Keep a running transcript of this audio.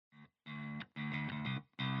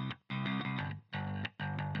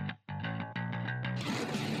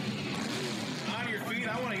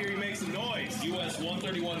US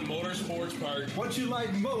 131 Motorsports Park. What you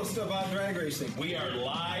like most about drag racing? We are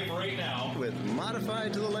live right now with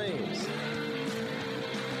Modified to the Lanes.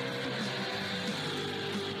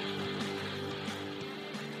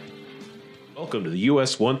 Welcome to the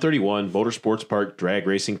US 131 Motorsports Park Drag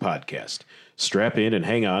Racing Podcast. Strap in and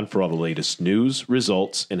hang on for all the latest news,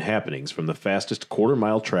 results, and happenings from the fastest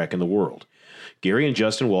quarter-mile track in the world. Gary and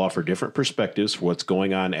Justin will offer different perspectives for what's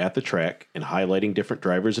going on at the track and highlighting different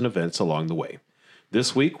drivers and events along the way.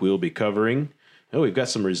 This week, we'll be covering, we've got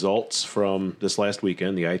some results from this last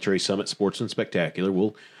weekend, the IHRA Summit Sportsman Spectacular.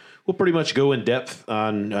 We'll pretty much go in depth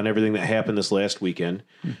on everything that happened this last weekend.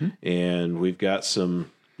 And we've got some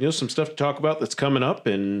stuff to talk about that's coming up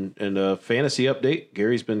and a fantasy update.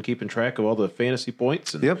 Gary's been keeping track of all the fantasy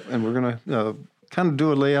points. And we're going to kind of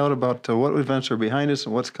do a layout about what events are behind us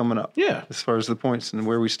and what's coming up. Yeah. As far as the points and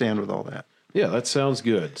where we stand with all that. Yeah, that sounds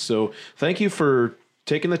good. So thank you for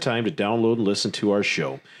taking the time to download and listen to our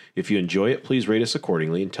show. If you enjoy it, please rate us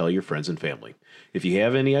accordingly and tell your friends and family. If you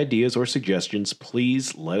have any ideas or suggestions,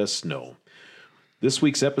 please let us know. This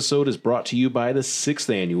week's episode is brought to you by the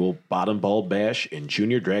 6th Annual Bottom Ball Bash and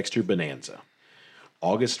Junior Dragster Bonanza.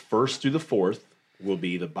 August 1st through the 4th will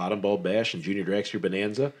be the Bottom Ball Bash and Junior Dragster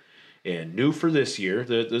Bonanza. And new for this year,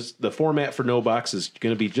 the format for No Box is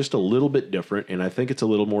going to be just a little bit different, and I think it's a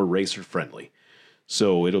little more racer-friendly.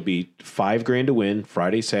 So it'll be $5,000 to win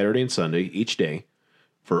Friday, Saturday, and Sunday each day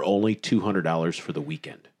for only $200 for the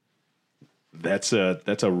weekend. That's a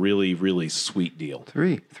really, really sweet deal.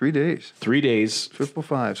 3 days. 3 days. Triple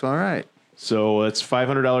fives. All right. So it's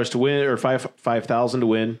 $500 to win, or $5,000 to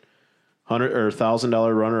win,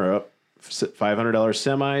 $1,000 runner up, $500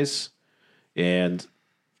 semis, and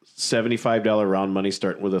 $75 round money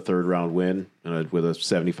starting with a third round win and with a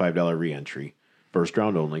 $75 reentry, first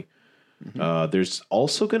round only. There's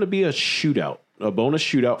also going to be a shootout, a bonus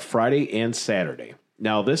shootout Friday and Saturday.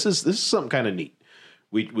 Now this is something kind of neat.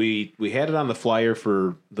 We had it on the flyer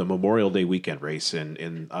for the Memorial Day weekend race,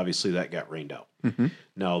 and obviously that got rained out.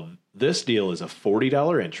 Now this deal is a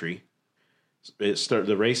 $40 entry.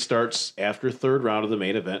 The race starts after third round of the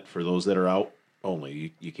main event for those that are out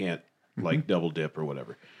only. You can't like double dip or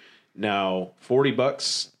whatever. Now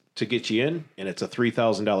 $40 to get you in, and it's a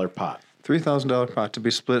 $3,000 pot. $3,000 pot to be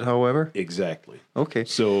split, however? Exactly. Okay.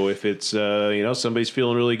 So if it's somebody's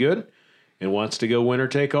feeling really good and wants to go winner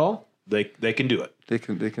take all, they can do it. They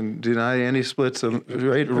can deny any splits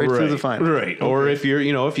right through the final. Right. Okay. Or if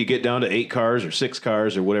if you get down to 8 cars or 6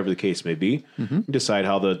 cars or whatever the case may be, decide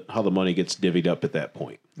how the money gets divvied up at that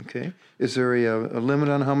point. Okay. Is there a limit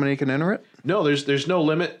on how many can enter it? No, there's no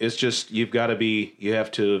limit. It's just you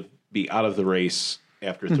have to be out of the race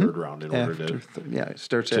after third round in order to it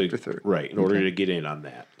starts after third. Right, in order to get in on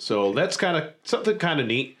that. So that's kind of something kind of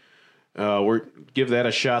neat. We're give that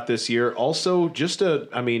a shot this year. Also, just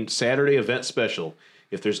Saturday event special.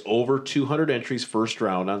 If there's over 200 entries first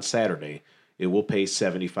round on Saturday, it will pay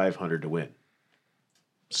 $7,500 to win.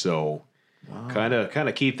 So, kind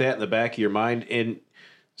of keep that in the back of your mind and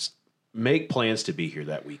make plans to be here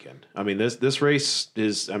that weekend. I mean, this race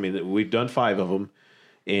is. We've done 5 of them,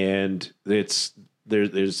 and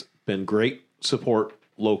there's been great support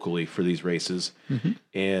locally for these races,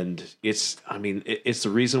 and it's the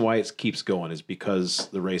reason why it keeps going is because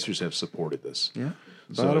the racers have supported this. Yeah,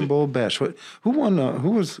 Bottom Bowl Bash. Who won?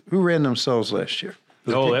 Who ran themselves last year?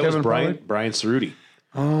 That was Brian Cerruti.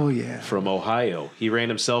 Oh yeah, from Ohio. He ran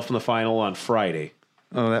himself in the final on Friday.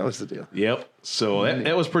 Oh, that was the deal. Yep. So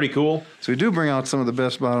that was pretty cool. So we do bring out some of the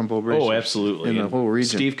best Bottom Bowl racers. Oh, absolutely. In the whole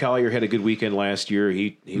region. Steve Collier had a good weekend last year.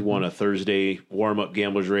 He won a Thursday warm-up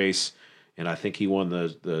gamblers race, and I think he won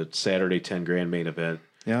the Saturday $10,000 main event.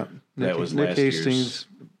 Yeah. That was Nick last Hastings. year's.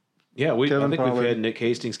 Yeah, I think we've had Nick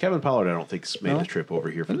Hastings. Kevin Pollard, I don't think, made the trip over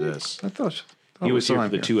here for this. I thought he was here for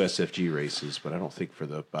the 2 SFG races, but I don't think for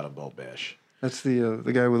the Bottom Ball Bash. That's the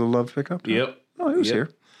guy with the love pickup? Yep. Oh, he was here.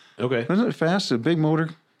 Okay. Wasn't it fast? A big motor?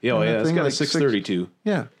 Yeah, it's got like a 632.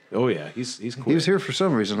 Yeah. Oh, yeah, he's cool. He was here for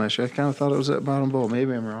some reason last year. I kind of thought it was at Bottom Bowl.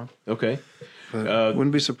 Maybe I'm wrong. Okay. But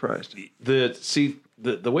wouldn't be surprised.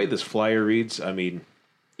 The way this flyer reads,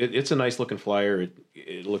 it's a nice looking flyer.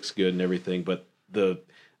 It looks good and everything, but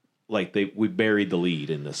we buried the lead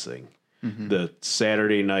in this thing. The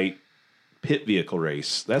Saturday night pit vehicle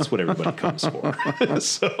race. That's what everybody comes for.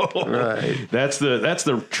 So right. That's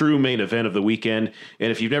the true main event of the weekend.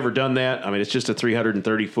 And if you've never done that, it's just a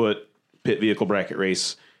 330-foot pit vehicle bracket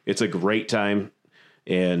race. It's a great time.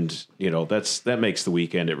 And, that makes the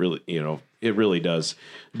weekend. It really does.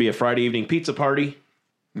 It'll be a Friday evening pizza party.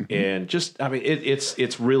 And just,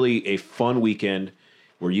 it's really a fun weekend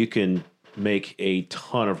where you can make a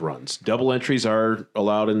ton of runs. Double entries are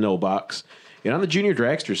allowed in no box. And on the junior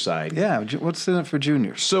dragster side, Yeah, what's in it for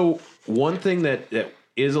juniors? so one thing that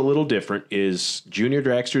is a little different is junior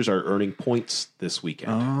dragsters are earning points this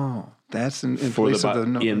weekend. Oh, that's in for place of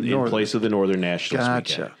the in place of the Northern Nationals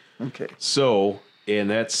Gotcha. weekend. Okay. So, and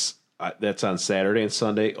that's on Saturday and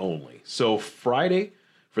Sunday only. So Friday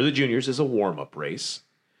for the juniors is a warm-up race.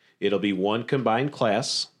 It'll be one combined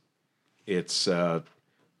class. It's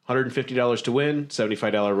 $150 to win,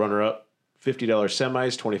 $75 runner-up, $50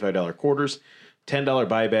 semis, $25 quarters, $10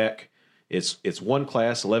 buyback. It's one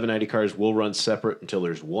class. 1190 cars will run separate until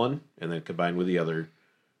there's one, and then combined with the other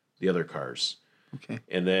cars. Okay.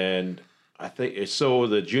 And then I think so.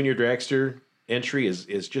 The junior dragster entry is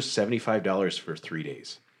just $75 for 3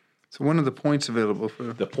 days. So when are the points available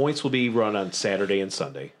for The points will be run on Saturday and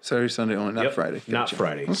Sunday. Saturday, Sunday only, not Yep, Friday? Not Gotcha.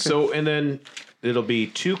 Friday. Okay. So, and then it'll be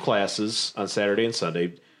two classes on Saturday and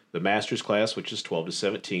Sunday. The Masters class, which is 12 to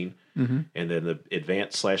 17, and then the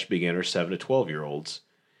Advanced / Beginner 7 to 12-year-olds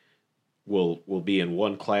will be in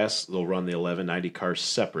one class. They'll run the 1190 cars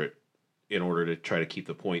separate in order to try to keep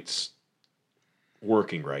the points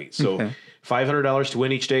working right. So Okay. $500 to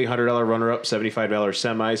win each day, $100 runner-up, $75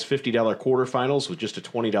 semis, $50 quarterfinals with just a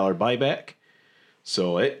 $20 buyback.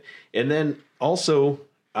 So and then also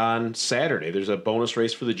on Saturday, there's a bonus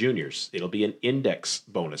race for the juniors. It'll be an index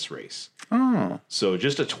bonus race. Oh, So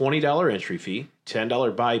just a $20 entry fee,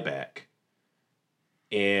 $10 buyback.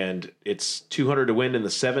 And it's $200 to win in the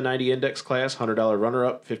 790 index class, $100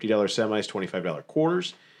 runner-up, $50 semis, $25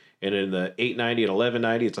 quarters. And in the 890 and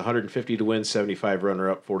 1190, it's $150 to win, $75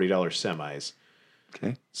 runner-up, $40 semis.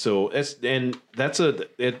 okay. So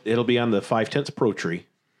it'll be on the 5/10 Pro Tree.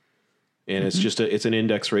 And it's an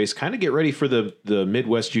index race. Kind of get ready for the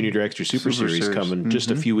Midwest Junior Dragster Super Series coming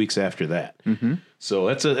just a few weeks after that. So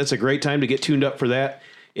that's a great time to get tuned up for that.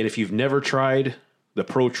 And if you've never tried the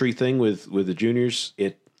Pro Tree thing with the juniors,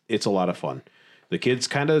 it's a lot of fun. The kids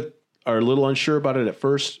kind of are a little unsure about it at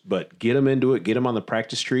first, but get them into it, get them on the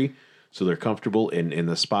practice tree so they're comfortable, and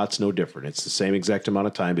the spot's no different. It's the same exact amount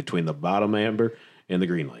of time between the bottom amber and the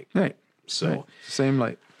green light. Right. So. Right. Same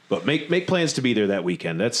light. But make plans to be there that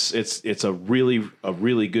weekend. It's a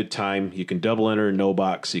really good time. You can double enter in no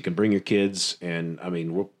box. You can bring your kids, and I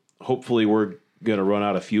mean, hopefully we're gonna run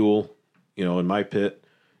out of fuel, in my pit,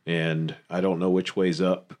 and I don't know which way's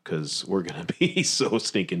up because we're gonna be so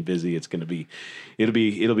stinking busy. It'll be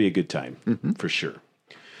a good time for sure.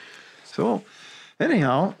 So,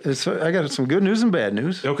 anyhow, I got some good news and bad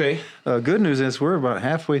news. Okay. Good news is we're about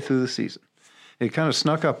halfway through the season. It kind of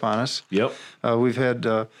snuck up on us. Yep. We've had,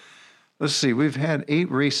 we've had 8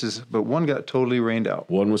 races, but one got totally rained out.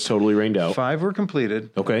 One was totally rained out. 5 were completed.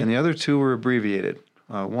 Okay. And the other 2 were abbreviated.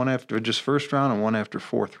 One after just first round and one after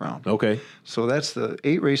fourth round. Okay. So that's the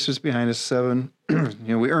 8 races behind us, 7.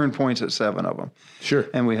 We earned points at 7 of them. Sure.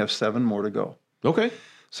 And we have 7 more to go. Okay.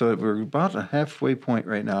 So we're about a halfway point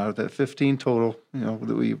right now of that 15 total,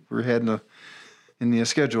 that we had in the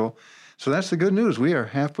schedule. So that's the good news. We are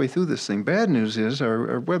halfway through this thing. Bad news is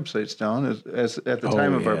our website's down as at the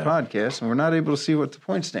time of our podcast, and we're not able to see what the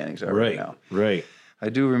point standings are right now. Right. I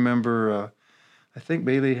do remember, I think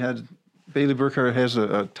Bailey Burkhardt has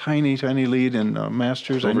a tiny lead in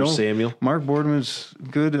Masters. Over I know Samuel. Mark Boardman's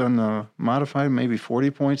good on the modified, maybe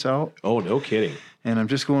 40 points out. Oh, no kidding. And I'm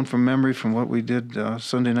just going from memory from what we did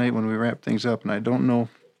Sunday night when we wrapped things up, and I don't know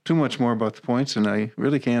too much more about the points, and I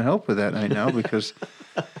really can't help with that right now because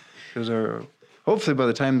hopefully by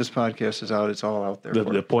the time this podcast is out, it's all out there.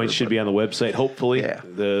 The points should be on the website. Hopefully, Yeah.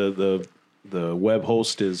 The web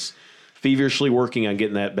host is feverishly working on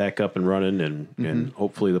getting that back up and running, and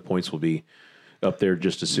hopefully the points will be up there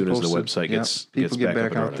just as soon as the website gets people get back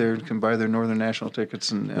up and out running. there and can buy their Northern National tickets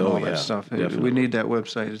and Oh, all yeah, that stuff. definitely. We need that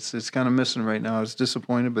website. It's kind of missing right now. It's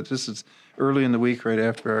disappointed, but this is early in the week, right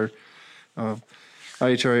after our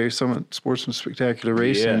IHRA Summit Sportsman Spectacular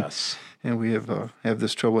race. Yes. And we have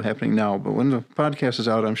this trouble happening now. But when the podcast is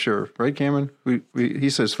out, I'm sure, right, Cameron? He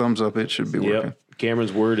says thumbs up. It should be working. Yep.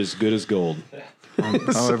 Cameron's word is good as gold.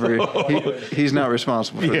 However, he's not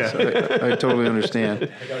responsible for this. I totally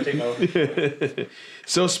understand.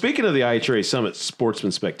 So speaking of the IHRA Summit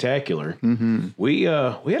Sportsman Spectacular, we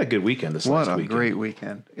had a good weekend this last What a weekend. great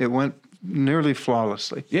weekend. It went nearly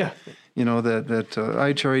flawlessly. Yeah. That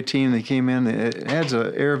IHRA team, they came in, it adds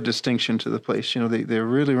an air of distinction to the place. They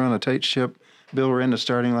really run a tight ship. Bill ran the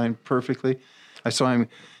starting line perfectly. I saw him,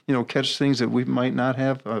 catch things that we might not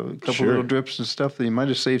have, a couple Sure. little drips and stuff that he might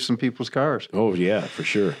have saved some people's cars. Oh, yeah, for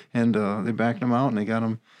sure. And they backed him out, and they got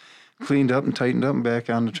him cleaned up and tightened up and back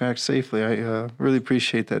on the track safely. I really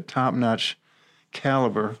appreciate that top-notch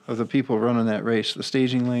caliber of the people running that race, the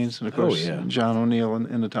staging lanes, and, of course, yeah. John O'Neill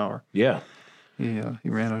in the tower. Yeah. He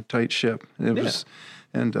ran a tight ship. It was,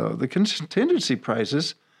 and the contingency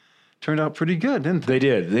prizes turned out pretty good, didn't they?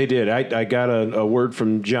 They did. I got a word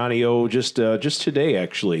from Johnny O just today,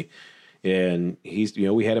 actually. And he's,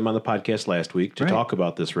 we had him on the podcast last week to talk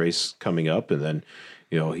about this race coming up. And then,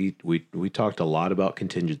 we talked a lot about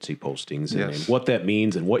contingency postings and what that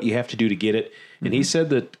means and what you have to do to get it. And he said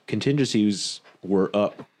that contingencies were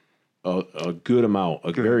up a good amount,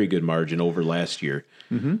 very good margin over last year.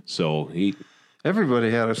 So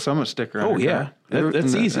everybody had a Summit sticker on their car.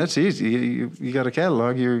 That's easy. That's easy. You got a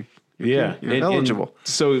catalog, you're eligible.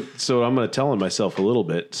 So I'm going to tell on myself a little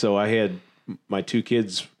bit. So I had my two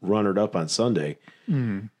kids runnered up on Sunday,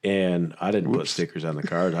 and I didn't put stickers on the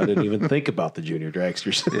card. I didn't even think about the junior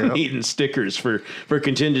dragsters needing stickers for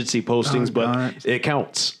contingency postings, but it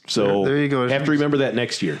counts. So there you go. Have to remember that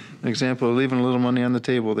next year. An example of leaving a little money on the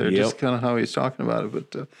table there, just kind of how he's talking about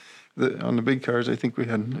it. But on the big cars, I think we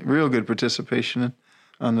had real good participation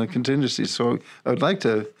on the contingencies. So I'd like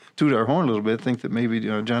to toot our horn a little bit. I think that maybe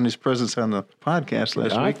Johnny's presence on the podcast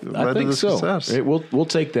last week led to the success. Right, we'll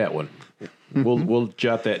take that one. We'll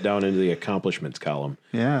jot that down into the accomplishments column.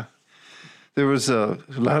 Yeah. There was a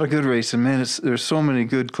lot of good racing. Man, there's so many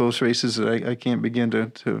good close races that I can't begin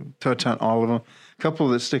to touch on all of them. A couple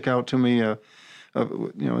that stick out to me,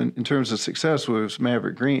 in terms of success was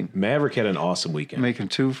Maverick Green. Maverick had an awesome weekend. Making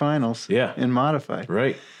 2 finals in modified.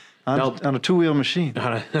 Right. On a 2-wheel machine.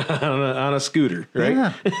 On a scooter, right?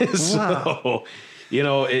 Yeah. So,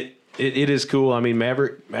 it is cool. I mean,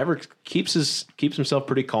 Maverick keeps himself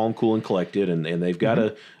pretty calm, cool, and collected, and they've got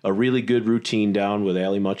a really good routine down with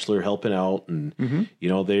Allie Muchler helping out, and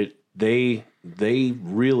they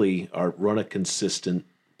really run a consistent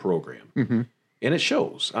program, and it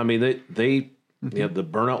shows. I mean, they the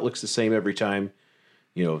burnout looks the same every time.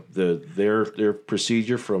 Their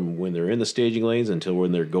procedure from when they're in the staging lanes until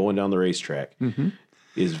when they're going down the racetrack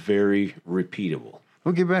is very repeatable.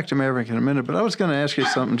 We'll get back to Maverick in a minute, but I was going to ask you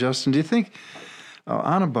something, Justin. Do you think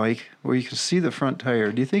on a bike where you can see the front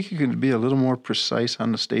tire, do you think you can be a little more precise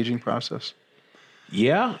on the staging process?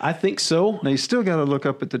 Yeah, I think so. Now, you still got to look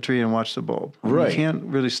up at the tree and watch the bulb. Right. You can't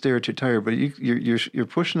really stare at your tire, but you're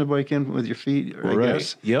pushing the bike in with your feet, I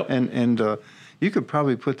guess. Yep. And you could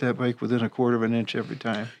probably put that bike within 1/4 of an inch every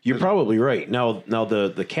time. You're probably right. Now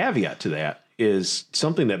the caveat to that is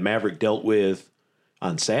something that Maverick dealt with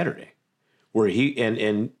on Saturday, where he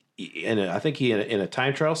and I think he in a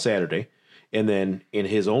time trial Saturday, and then in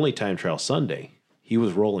his only time trial Sunday, he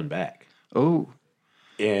was rolling back. Oh.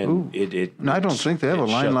 And it no, I don't think they have a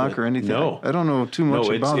line lock or anything. No. I don't know too much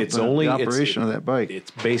about the operation of that bike.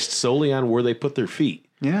 It's based solely on where they put their feet.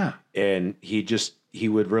 Yeah. And he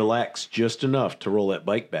would relax just enough to roll that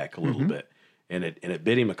bike back a little bit. And it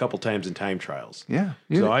bit him a couple times in time trials. Yeah.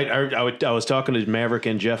 So I was talking to Maverick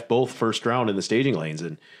and Jeff both first round in the staging lanes,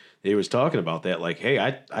 and they was talking about that. Like, hey,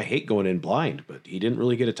 I hate going in blind, but he didn't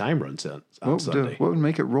really get a time run on Sunday. What would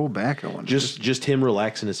make it roll back? I wonder. Just him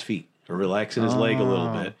relaxing his feet or relaxing his leg a little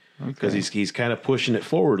bit, because he's kind of pushing it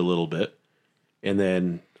forward a little bit, and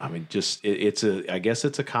then I mean, I guess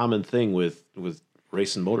it's a common thing with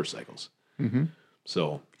racing motorcycles.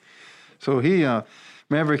 So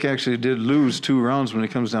Maverick actually did lose 2 rounds when it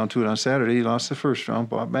comes down to it on Saturday. He lost the first round,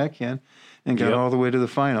 bought back in, and got all the way to the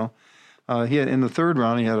final. He had in the 3rd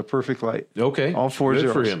round, he had a perfect light. Okay. All 4 Good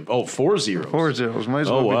zeros. for him. Oh, 4 zeros. 4 zeros. Might as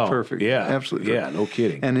well be perfect. Yeah. Absolutely. Yeah, no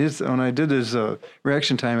kidding. And when I did his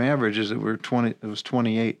reaction time averages, it was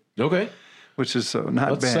 28. Okay. Which is not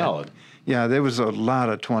bad. That's solid. Yeah, there was a lot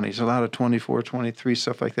of 20s, a lot of 24, 23,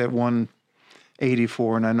 stuff like that.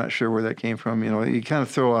 184, and I'm not sure where that came from. You kind of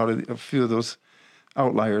throw out a few of those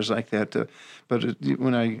outliers like that. But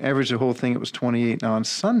when I averaged the whole thing, it was 28. Now, on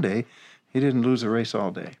Sunday, he didn't lose a race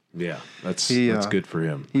all day. Yeah, that's good for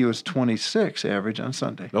him. He was 26 average on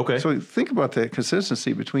Sunday. Okay. So think about that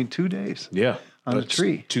consistency between 2 days. Yeah. On a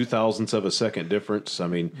tree. 0.02 of a second difference. I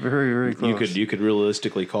mean, very, very close. You could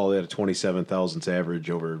realistically call that a 27 thousandths average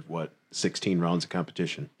over 16 rounds of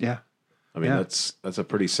competition. Yeah. I mean, that's a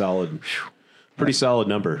pretty solid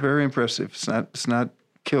number. Very impressive. It's not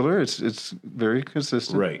killer. It's very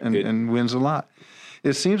consistent. Right. And wins a lot.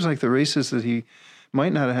 It seems like the races that he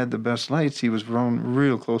might not have had the best lights, he was running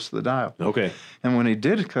real close to the dial. Okay. And when he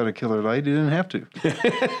did cut a killer light, he didn't have to.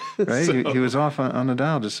 Right? He was off on the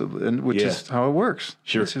dial, which is how it works.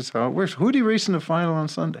 Sure. It's just how it works. Who did he race in the final on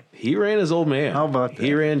Sunday? He ran his old man. How about that?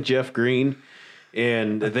 He ran Jeff Green,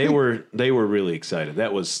 and they were really excited.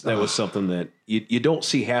 That was something that you don't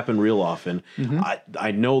see happen real often.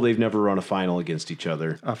 I know they've never run a final against each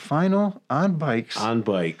other. A final on bikes. For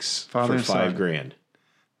 $5,000.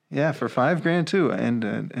 Yeah, for $5,000 too, and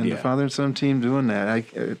the father and son team doing that.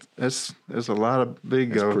 There's a lot of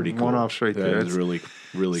big pretty cool. one-offs right there. That is really,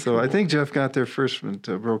 really so cool. I think Jeff got their first one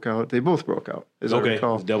broke out. They both broke out, as I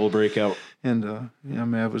recall. Double breakout. And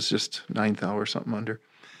Mav was just 9th or something under.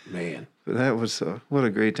 Man. But that was what a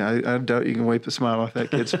great time. I doubt you can wipe the smile off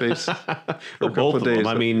that kid's face. Well, both of them.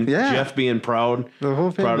 I mean, Jeff being proud, the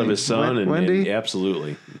whole family. proud of his son, and Wendy.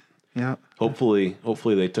 Absolutely. Yeah. Hopefully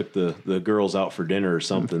they took the girls out for dinner or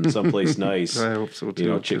something, someplace nice. I hope so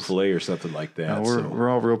too. Chick-fil-A or something like that. We're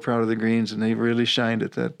all real proud of the Greens, and they really shined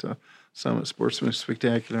at that Summit Sportsman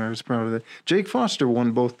Spectacular. I was proud of that. Jake Foster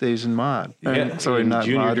won both days in mod. Yeah, sorry, not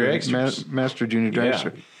junior mod. dragsters. Master junior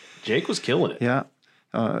dragster. Yeah. Jake was killing it. Yeah.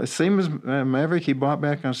 Same as Maverick. He bought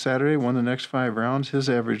back on Saturday, won the next 5 rounds. His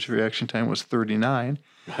average reaction time was 39.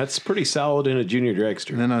 That's pretty solid in a junior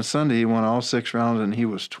dragster. And then on Sunday, he won all 6 rounds, and he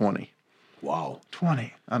was 20. Wow.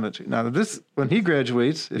 20 on the now this when he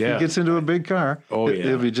graduates, if he gets into a big car,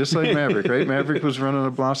 it'll be just like Maverick, right? Maverick was running a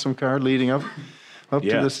Blossom car leading up to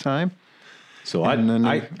this time. So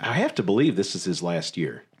I have to believe this is his last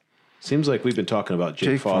year. Seems like we've been talking about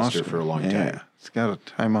Jake Foster for a long time. Yeah, it's got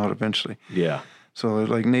to time out eventually. Yeah. So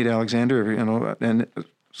like Nate Alexander, and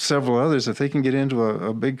several others, if they can get into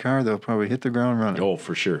a big car, they'll probably hit the ground running. Oh,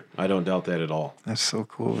 for sure. I don't doubt that at all. That's so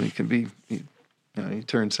cool. He can be. He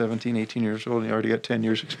turned 17, 18 years old, and he already got 10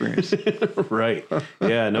 years experience. Right.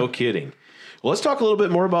 Yeah, no kidding. Well, let's talk a little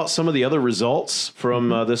bit more about some of the other results from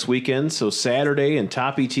this weekend. So Saturday in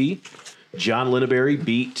Top ET, John Linneberry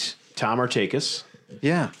beat Tom Artakis.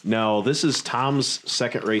 Yeah. Now, this is Tom's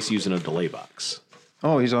second race using a delay box.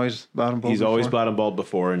 Oh, he's always bottom balled He's always bottom balled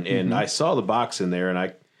before, and I saw the box in there, and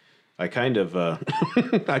I kind of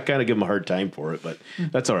I kind of give him a hard time for it, but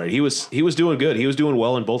that's all right. He was doing good. He was doing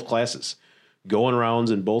well in both classes. Going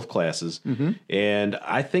rounds in both classes. And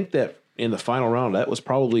I think that in the final round, that was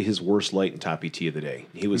probably his worst light in Top ET of the day.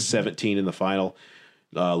 He was 17 in the final.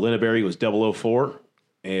 Linneberry was 004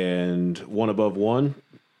 and 1 above 1,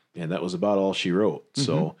 and that was about all she wrote.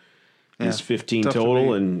 So he's 15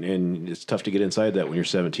 total, and it's tough to get inside that when you're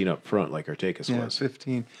 17 up front like Artakis was.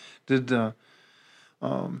 15. Did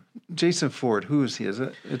Jason Ford, who is he? It's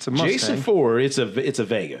a Mustang. Jason Ford, it's a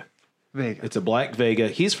Vega. Vega. It's a black Vega.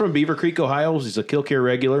 He's from Beaver Creek, Ohio. He's a Killcare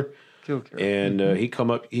regular. And he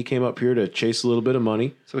came up here to chase a little bit of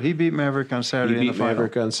money. So he beat Maverick on Saturday in the final.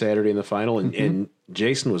 Maverick on Saturday in the final, and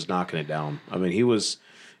Jason was knocking it down. I mean, he was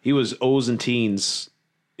O's and teens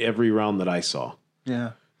every round that I saw.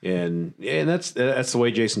 Yeah. And that's the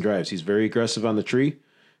way Jason drives. He's very aggressive on the tree.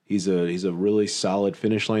 He's a really solid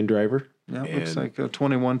finish line driver. Yeah, it looks like a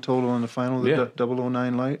 21 total in the final. The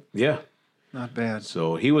 009 light. Yeah. Not bad.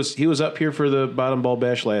 So he was up here for the Bottom Ball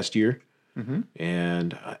Bash last year,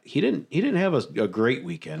 and he didn't have a great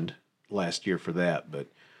weekend last year for that. But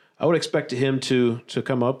I would expect him to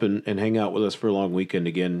come up and hang out with us for a long weekend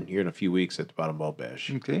again here in a few weeks at the Bottom Ball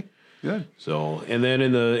Bash. Okay, good. So and then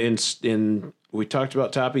in we talked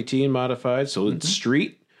about Top ET and modified. So in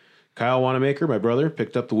street, Kyle Wanamaker, my brother,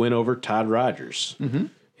 picked up the win over Todd Rogers.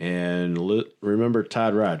 And remember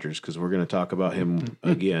Todd Rogers, because we're going to talk about him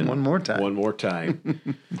again. One more time.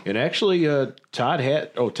 And actually, Todd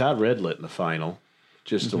Redlit in the final,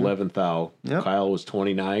 just 11th out. Yep. Kyle was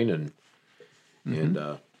 29 and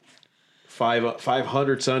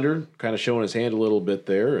 500s under, kind of showing his hand a little bit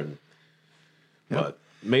there, but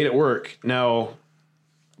made it work. Now,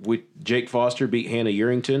 Jake Foster beat Hannah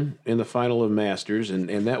Urington in the final of Masters, and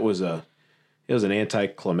that was an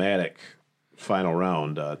anticlimactic final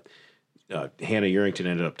round. Hannah Urington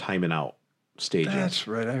ended up timing out staging. That's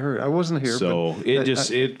right. I heard. I wasn't here. So but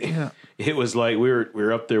it was like we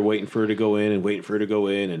were up there waiting for her to go in,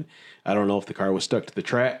 and I don't know if the car was stuck to the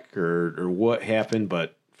track or what happened,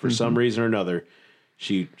 but for some reason or another,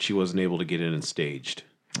 she wasn't able to get in and staged.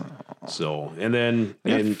 So and then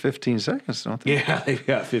they got 15 seconds, don't they? Yeah, they've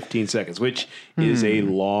got 15 seconds, which is a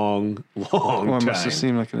long time. It must have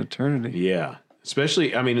seemed like an eternity. Yeah,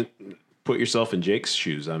 especially put yourself in Jake's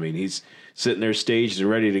shoes. I mean, he's sitting there staged and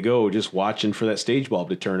ready to go, just watching for that stage bulb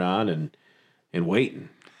to turn on and waiting.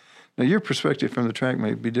 Now, your perspective from the track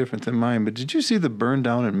might be different than mine, but did you see the burn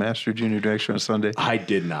down in Master Junior Dragster on Sunday? I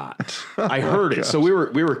did not. I heard it. So we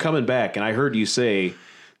were coming back, and I heard you say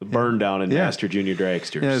the burn down in Master Junior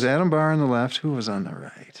Dragsters. Yeah, it was Adam Barr on the left. Who was on the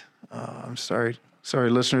right? I'm sorry.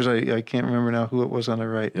 Sorry, listeners. I can't remember now who it was on the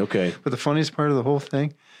right. Okay. But the funniest part of the whole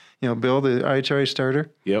thing, Bill, the IHRA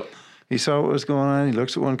starter. Yep. He saw what was going on. He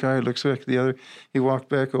looks at one car, he looks back at the other. He walked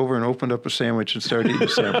back over and opened up a sandwich and started eating a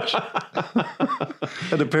sandwich.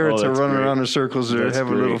 And the parents are running around in circles. They're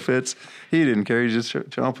having little fits. He didn't care. He just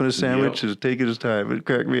chomping his sandwich and taking his time. It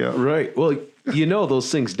cracked me up. Right. Well,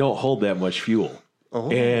 those things don't hold that much fuel.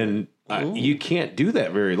 Oh. And you can't do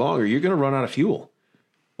that very long or you're going to run out of fuel.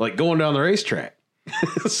 Like going down the racetrack.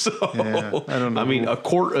 So, yeah, I don't know. I mean, a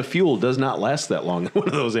quart of fuel does not last that long in one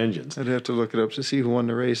of those engines. I'd have to look it up to see who won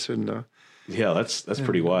the race and yeah, that's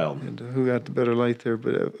pretty wild. And who got the better light there,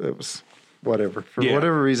 but it was whatever. For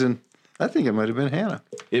whatever reason, I think it might have been Hannah.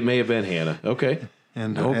 It may have been Hannah. Okay.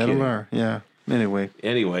 And Adelar, yeah. Anyway,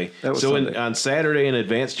 that was on Saturday in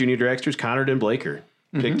Advanced Junior Dragsters, Connor Den Blaker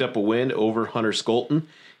picked up a win over Hunter Skolton.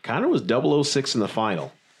 Connor was 006 in the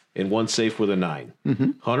final. And one safe with a 9.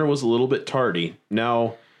 Hunter was a little bit tardy.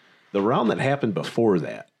 Now, the round that happened before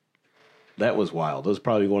that was wild. It was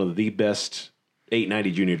probably one of the best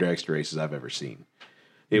 890 junior dragster races I've ever seen.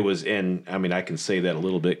 It was, and I mean, I can say that a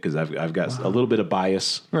little bit because I've got a little bit of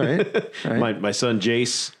bias. Right. My son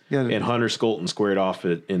Jace and Hunter Skolton squared off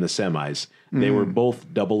in the semis. They were both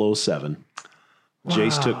 007. Wow.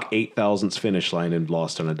 Jace took 8 thousandths finish line and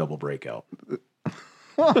lost on a double breakout.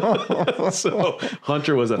 So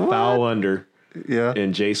Hunter was a thou under,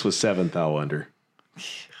 and Jace was 7 thou under.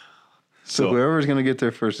 So whoever's going to get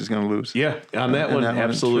there first is going to lose. Yeah, on that one,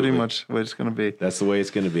 absolutely. Pretty much what it's going to be. That's the way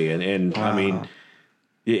it's going to be. And I mean,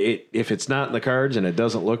 if it's not in the cards and it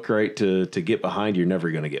doesn't look right to get behind, you're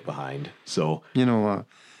never going to get behind. So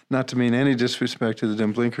not to mean any disrespect to the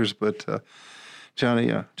Den Blinkers, but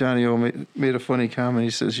Johnny O made a funny comment.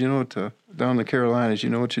 He says, down in the Carolinas, you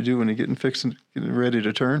know what you do when you're getting ready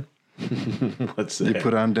to turn? What's that? You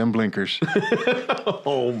put on Den Blinkers.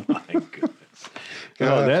 Oh, my goodness.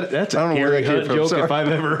 That's a Gary Hunt joke if I've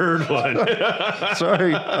ever heard one.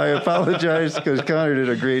 Sorry, I apologize because Connor did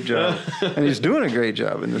a great job. And he's doing a great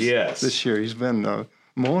job in this year. He's been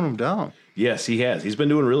mowing them down. Yes, he has. He's been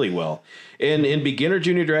doing really well. And in beginner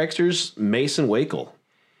junior dragsters, Mason Wakel.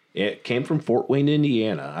 It came from Fort Wayne,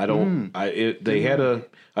 Indiana. I don't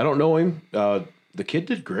know him. The kid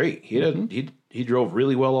did great. He drove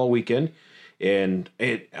really well all weekend, and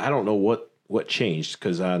I don't know what changed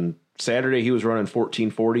because on Saturday he was running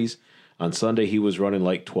 1440s. On Sunday he was running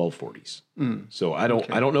like 1240s. So I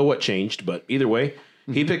don't know what changed, but either way,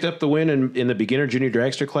 he picked up the win in the beginner junior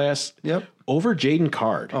dragster class. Yep. Over Jaden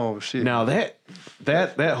Card. Oh shit! Now that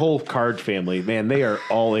whole Card family, man, they are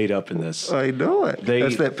all ate up in this. I know it.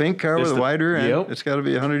 That's that pink car with the wider end. Yep. It's got to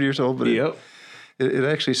be 100 years old, but it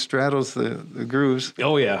actually straddles the grooves.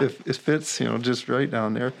 Oh yeah. It fits, just right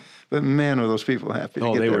down there. But man, were those people happy to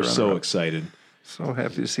get there. Oh, they were so excited. So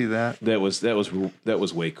happy to see that. That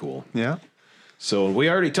was way cool. Yeah. So we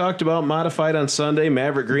already talked about Modified on Sunday.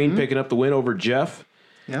 Maverick Green picking up the win over Jeff.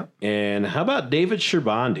 Yeah. And how about David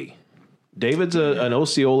Sherbandi? David's an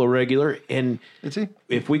Osceola regular, and is he?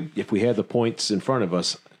 If we had the points in front of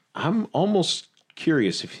us, I'm almost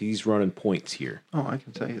curious if he's running points here. Oh, I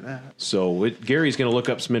can tell you that. So Gary's going to look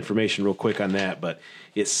up some information real quick on that, but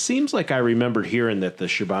it seems like I remembered hearing that the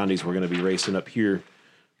Sherbandis were going to be racing up here,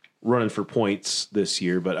 running for points this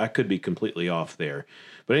year, but I could be completely off there.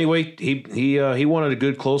 But anyway, he wanted a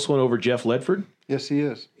good close one over Jeff Ledford. Yes, he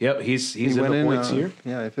is. Yep, he's in the points here.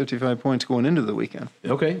 Yeah, 55 points going into the weekend.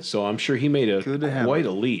 Okay, so I'm sure he made quite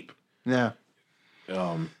a leap. Yeah.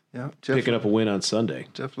 Picking up a win on Sunday.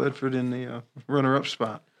 Jeff Ledford in the runner-up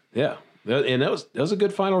spot. Yeah, and that was a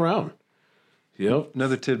good final round. Yep.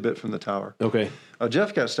 Another tidbit from the tower. Okay.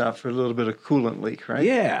 Jeff got stopped for a little bit of coolant leak, right?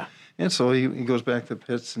 Yeah. And so he goes back to the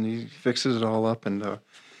pits and he fixes it all up and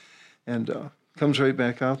comes right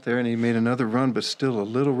back out there and he made another run, but still a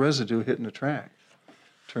little residue hitting the track.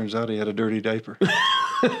 Turns out he had a dirty diaper.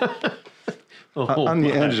 On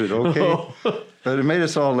the engine, okay? But it made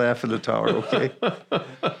us all laugh at the tower, okay?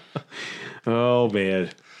 Oh, man.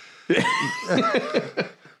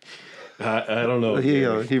 I don't know.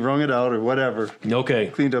 He wrung it out or whatever. Okay.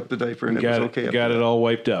 Cleaned up the diaper and it was okay. Got it all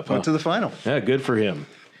wiped up. Went to the final. Yeah, good for him.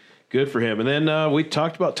 Good for him. And then we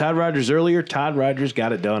talked about Todd Rogers earlier. Todd Rogers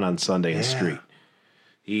got it done on Sunday in street.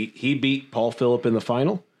 He beat Paul Phillip in the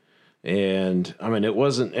final. And, I mean, it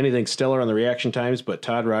wasn't anything stellar on the reaction times, but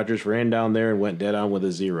Todd Rogers ran down there and went dead on with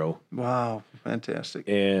a 0. Wow, fantastic.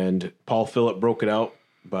 And Paul Phillip broke it out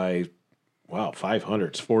by,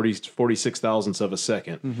 500s, 46 thousandths of a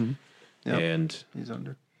second. Mm-hmm. Yep. And he's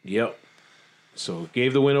under. Yep. So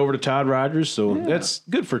gave the win over to Todd Rogers. So that's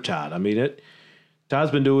good for Todd. I mean, Todd's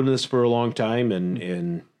been doing this for a long time,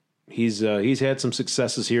 and He's had some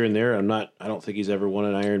successes here and there. I don't think he's ever won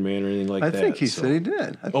an Ironman or anything like that. I think he said he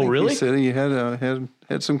did. Really? He said he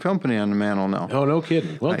had some company on the mantle now. Oh, no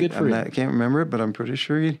kidding. Well, good for him. I can't remember it, but I'm pretty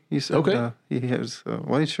sure he said he has.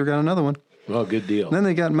 He sure got another one. Well, good deal. And then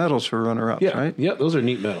they got medals for runner-ups, right? Yeah, those are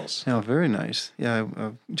neat medals. Yeah, very nice. Yeah,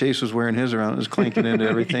 Jace was wearing his around. It was clanking into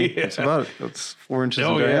everything. Yeah. It's 4 inches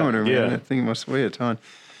in diameter, man. Yeah. I think it must weigh a ton.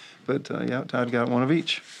 But, Todd got one of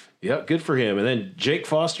each. Yeah, good for him. And then Jake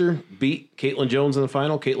Foster beat Caitlin Jones in the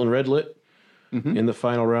final. Caitlin Redlit in the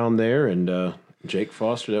final round there. And Jake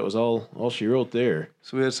Foster, that was all she wrote there.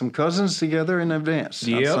 So we had some cousins together in advance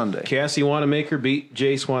on Sunday. Cassie Wanamaker beat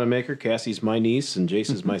Jace Wanamaker. Cassie's my niece and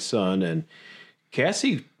Jace is my son. And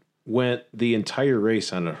Cassie went the entire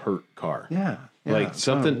race on a hurt car. Yeah. Like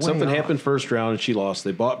something happened first round and she lost.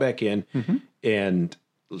 They bought back in and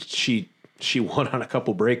she won on a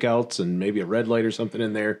couple breakouts and maybe a red light or something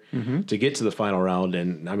in there to get to the final round.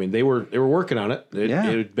 And I mean, they were working on it. It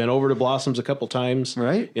had been over to Blossoms a couple times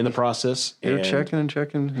in the process. They were checking.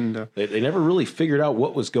 And they never really figured out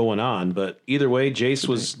what was going on. But either way, Jace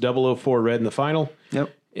was 004 red in the final.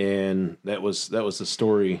 Yep. And that was the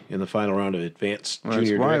story in the final round of advanced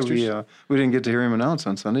junior that's why dragsters. we didn't get to hear him announce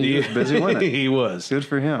on Sunday. He was busy winning. He was. Good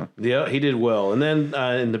for him. Yeah, he did well. And then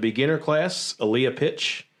in the beginner class, Aaliyah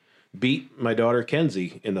Pitch beat my daughter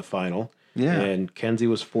Kenzie in the final. Yeah. And Kenzie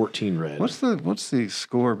was 14 red. What's the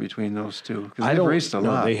score between those two? Because they've raced a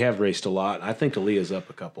lot. They have raced a lot. I think Aaliyah's up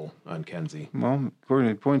a couple on Kenzie. Well, according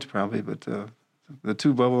to points probably, but the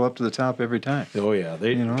two bubble up to the top every time. Oh yeah,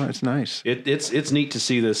 it's nice. It's neat to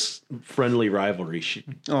see this friendly rivalry.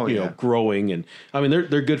 Growing, and I mean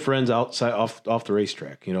they're good friends outside off the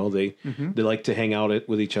racetrack. You know they like to hang out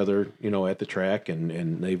with each other. You know at the track,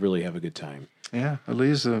 and they really have a good time. Yeah,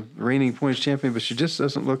 Aaliyah's a reigning points champion, but she just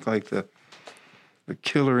doesn't look like the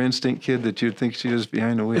killer instinct kid that you'd think she is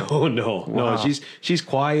behind the wheel. Oh no, she's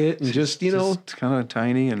quiet and just kind of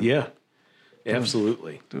tiny and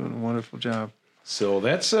absolutely doing a wonderful job. So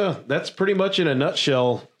that's pretty much in a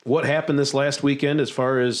nutshell what happened this last weekend as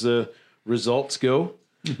far as the results go.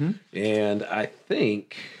 And I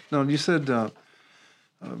think you said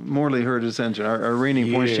Morley hurt his engine. Our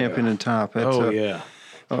reigning points champion in top. That's,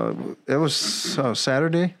 that was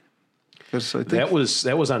Saturday. I think that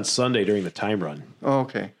was on Sunday during the time run. Oh,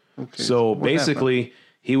 okay. So basically,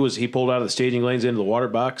 he pulled out of the staging lanes into the water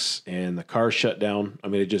box, and the car shut down. I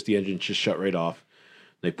mean, the engine just shut right off.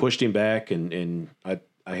 They pushed him back, and I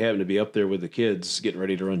happened to be up there with the kids getting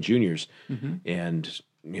ready to run juniors, and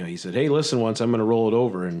he said, "Hey, listen, once I'm going to roll it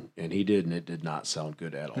over," and he did, and it did not sound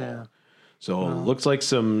good at all. Yeah. So it looks like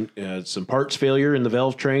some parts failure in the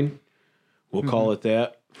valve train. We'll call it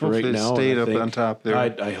that for hopefully right now. Stayed up on top there.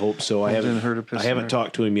 I hope so. I haven't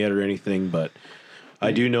talked to him yet or anything, but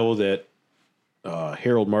I do know that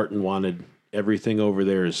Harold Martin wanted everything over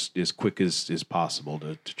there as quick as possible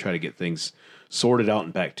to try to get things sorted out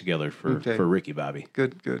and back together for Ricky Bobby.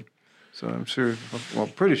 Good. So I'm sure,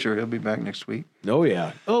 pretty sure he'll be back next week. Oh,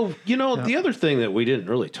 yeah. Oh, the other thing that we didn't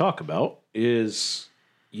really talk about is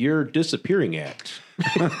your disappearing act.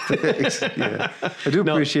 Thanks. Yeah. I do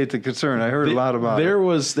appreciate the concern. I heard a lot about it. There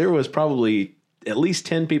was probably at least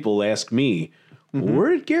 10 people ask me,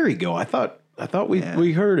 where did Gary go? I thought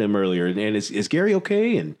we heard him earlier. And is Gary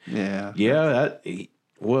okay? And that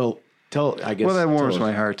warms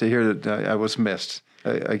my heart to hear that I was missed.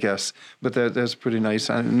 I guess, but that's pretty nice.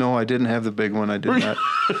 I didn't have the big one. I did not.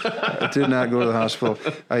 I did not go to the hospital.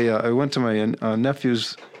 I went to my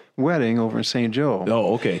nephew's wedding over in St. Joe.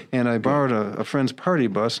 Oh, okay. And I borrowed a friend's party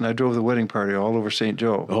bus, and I drove the wedding party all over St.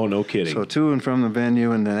 Joe. Oh, no kidding. So to and from the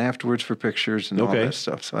venue, and then afterwards for pictures and all that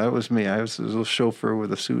stuff. So that was me. I was a little chauffeur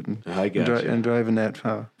with a suit and driving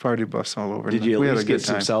that party bus all over. Did you at least get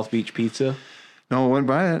some South Beach pizza? No, I went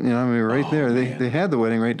by it. We were right there. They had the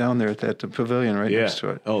wedding right down there at that pavilion right next to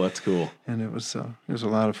it. Oh, that's cool. And it was a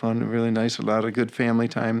lot of fun. Really nice. A lot of good family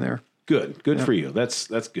time there. Good for you. That's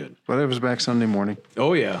good. But I was back Sunday morning.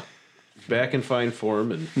 Oh yeah, back in fine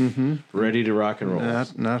form and ready to rock and roll.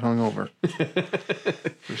 Not hungover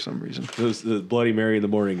for some reason. It was the Bloody Mary in the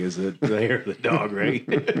morning is the hair of the dog, right?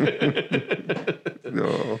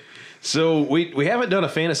 No. So we haven't done a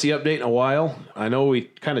fantasy update in a while. I know we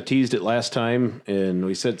kind of teased it last time, and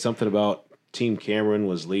we said something about Team Cameron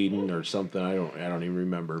was leading or something. I don't even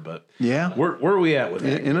remember, but where are we at with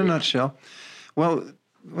that? In a nutshell, well,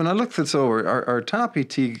 when I look this over, our top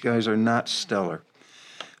ET guys are not stellar.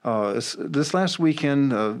 This last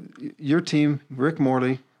weekend, your team, Rick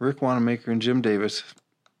Morley, Rick Wanamaker, and Jim Davis,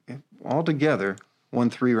 all together won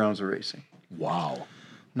 3 rounds of racing. Wow.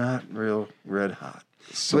 Not real red hot.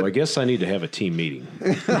 So I guess I need to have a team meeting.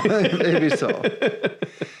 Maybe so.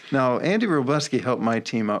 Now, Andy Robleski helped my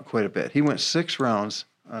team out quite a bit. He went 6 rounds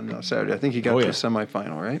on Saturday. I think he got to the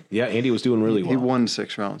semifinal, right? Yeah, Andy was doing really well. He won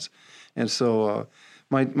 6 rounds. And so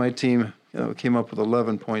my team came up with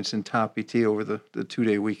 11 points in top ET over the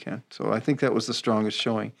 2-day weekend. So I think that was the strongest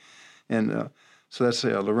showing. And so that's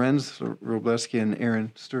Lorenz Robleski and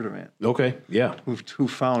Aaron Sturdivant. Okay, yeah. Who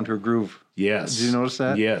found her groove. Yes. Did you notice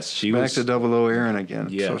that? Yes. She Back was... to 00 Aaron again.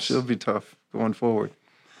 Yes. So she'll be tough going forward.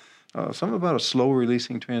 Something about a slow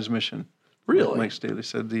releasing transmission. Really? Mike Staley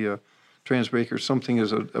said the transbreaker, something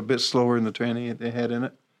is a bit slower in the training they had in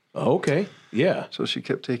it. Okay, yeah. So she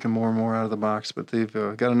kept taking more and more out of the box, but they've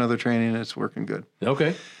got another training and it's working good.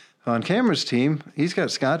 Okay. On Cameron's team, he's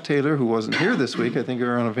got Scott Taylor, who wasn't here this week. I think they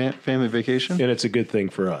were on a family vacation. And it's a good thing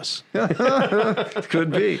for us.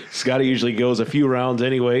 Could be. Scotty usually goes a few rounds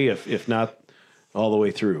anyway, if not all the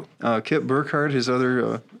way through. Kip Burkhardt, his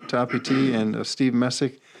other top ET, and Steve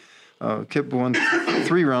Messick. Kip won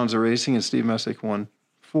 3 rounds of racing, and Steve Messick won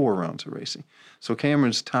 4 rounds of racing. So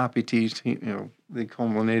Cameron's top ETs, they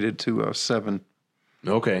culminated to 7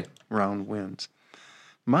 round wins.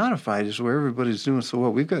 Modified is where everybody's doing so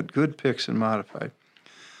well. We've got good picks in modified.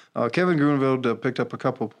 Kevin Grunewald picked up a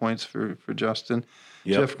couple points for Justin.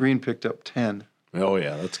 Yep. Jeff Green picked up 10. Oh,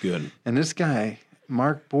 yeah, that's good. And this guy,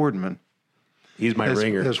 Mark Boardman, he's my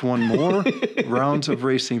ringer. Has won more rounds of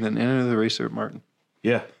racing than any other racer at Martin.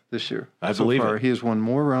 Yeah. This year. I believe it. He has won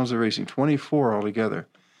more rounds of racing, 24 altogether.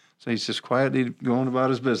 So he's just quietly going about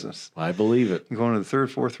his business. I believe it. Going to the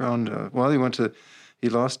 3rd, 4th round. He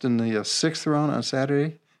lost in the 6th round on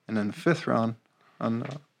Saturday and then the 5th round on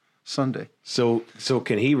Sunday. So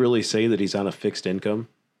can he really say that he's on a fixed income?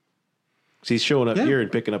 'Cause he's showing up here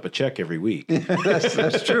and picking up a check every week.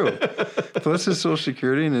 That's true. Plus his Social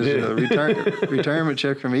Security and his retirement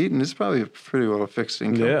check from Eaton, it's probably pretty well a fixed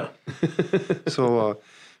income. Yeah. So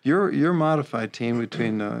your modified team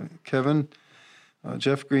between Kevin,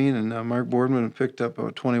 Jeff Green, and Mark Boardman picked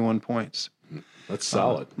up 21 points. That's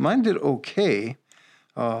solid. Mine did okay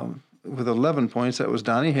with 11 points. That was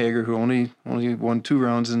Donnie Hager, who only won 2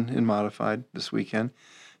 rounds in modified this weekend.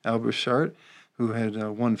 Albert Schart, who had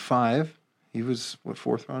won 5. He was,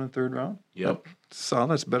 4th round and 3rd round? Yep. Solid.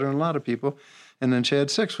 That's better than a lot of people. And then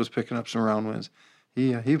Chad Six was picking up some round wins.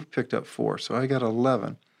 He picked up 4, so I got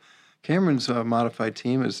 11. Cameron's modified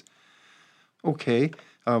team is okay.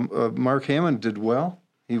 Mark Hammond did well.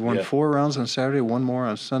 He won 4 rounds on Saturday, 1 more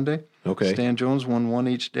on Sunday. Okay. Stan Jones won 1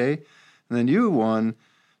 each day. And then you won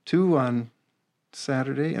 2 on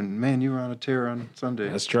Saturday, and man, you were on a tear on Sunday.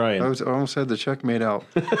 That's trying. I almost had the check made out.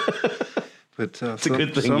 But it's a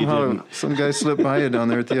good thing somehow you didn't. some guy slipped by you down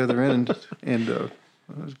there at the other end, and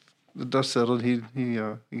the dust settled. He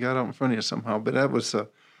got out in front of you somehow. But that was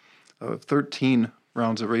 13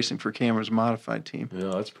 rounds of racing for Cameron's modified team. Yeah,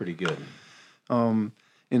 that's pretty good.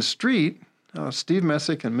 In street, Steve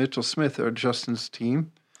Messick and Mitchell Smith are Justin's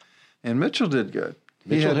team, and Mitchell did good.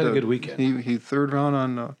 Mitchell had a good weekend. He 3rd round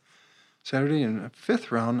on Saturday and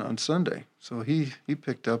 5th round on Sunday. So he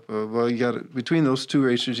picked up. You got between those 2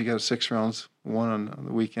 races, you got 6 rounds, 1 on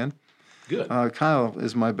the weekend. Good. Kyle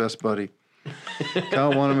is my best buddy.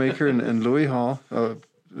 Kyle Wanamaker and Louis Hall.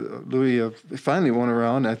 Louis finally won a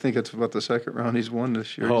round. I think it's about the 2nd round he's won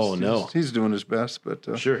this year. Oh, no. He's doing his best,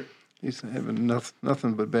 but Sure. he's having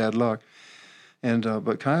nothing but bad luck. And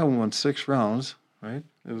but Kyle won 6 rounds, right?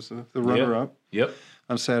 It was the runner-up. Yep.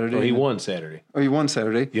 On Saturday. Oh, he won Saturday. Oh, he won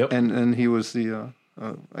Saturday. Yep. And he was the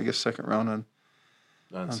I guess 2nd round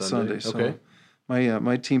on Sunday. Okay. So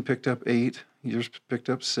my team picked up 8. Yours picked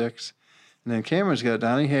up 6. And then Cameron's got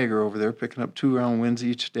Donnie Hager over there picking up 2 round wins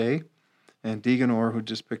each day, and Deegan Orr, who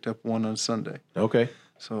just picked up 1 on Sunday. Okay.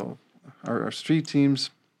 So our street teams,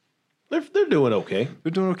 They're doing okay.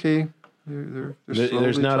 they're doing okay. They're There's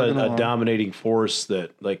slowly not chugging a along. dominating force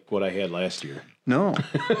that like what I had last year. No.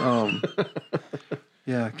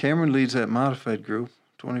 Yeah, Cameron leads that modified group,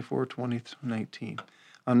 24, 20, 19.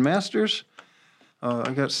 On Masters,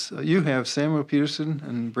 you have Samuel Peterson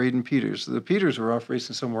and Braden Peters. The Peters were off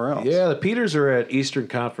racing somewhere else. Yeah, the Peters are at Eastern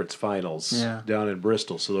Conference Finals down in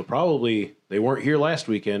Bristol, so they weren't here last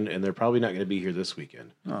weekend, and they're probably not going to be here this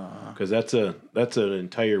weekend because that's an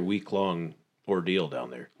entire week-long ordeal down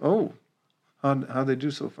there. Oh, how'd they do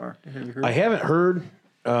so far? Have you heard? I haven't heard.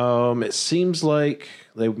 It seems like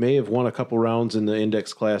they may have won a couple rounds in the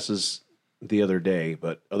index classes the other day,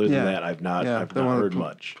 but other than that, I've not heard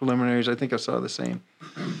much. Preliminaries, I think I saw the same.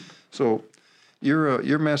 So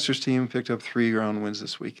your Masters team picked up 3 round wins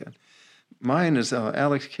this weekend. Mine is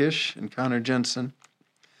Alex Kish and Connor Jensen.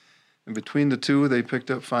 And between the two, they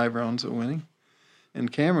picked up 5 rounds of winning. And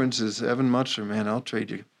Cameron's is Evan Mutchler, man. I'll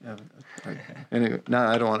trade you. Anyway,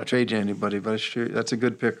 I don't want to trade you anybody, but sure, that's a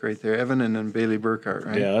good pick right there. Evan and then Bailey Burkhart,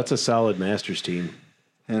 right? Yeah, that's a solid Masters team.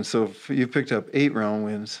 And so you picked up 8 round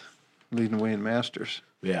wins, leading the way in Masters.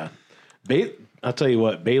 Yeah. I'll tell you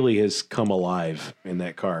what, Bailey has come alive in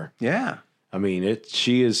that car. Yeah. I mean,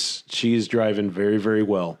 she is driving very, very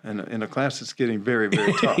well. And in a class that's getting very,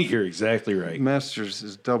 very tough. You're exactly right. Masters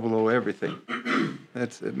is 00 everything.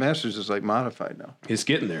 Masters is like modified now. It's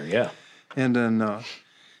getting there, yeah. And then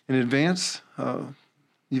in advance,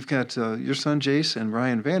 you've got your son Jace and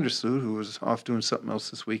Ryan Vandersloot, who was off doing something else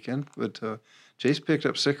this weekend. But Jace picked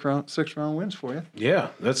up 6 round wins for you. Yeah,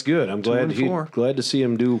 that's good. I'm glad to see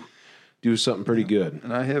him do something pretty good.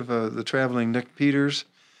 And I have the traveling Nick Peters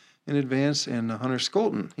in advance, and Hunter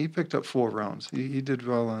Skolton. He picked up 4 rounds. He did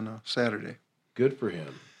well on Saturday. Good for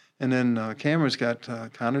him. And then Cameron's got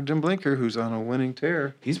Connor Dimblinker, who's on a winning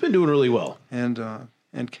tear. He's been doing really well. And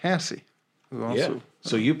Cassie, who also yeah.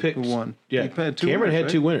 So you picked who won. Yeah, had 2 Cameron winners, had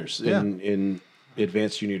right? 2 winners Yeah. in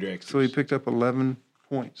advanced junior drag. So he picked up 11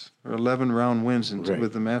 points or 11 round wins Right.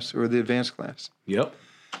 with the master or the advanced class. Yep.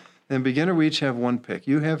 Then beginner, we each have 1 pick.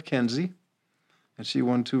 You have Kenzie, and she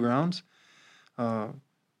won 2 rounds.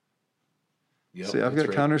 Yep, See, I've that's got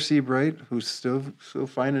right. Connor Seabright, who's still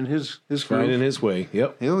finding his groove. Finding his way.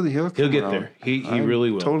 Yep. He'll get around. there. He I'm really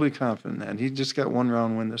will. Totally confident in that. He just got 1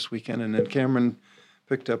 round win this weekend, and then Cameron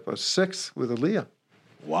picked up a 6 with Aaliyah.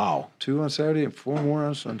 Wow. 2 on Saturday and 4 more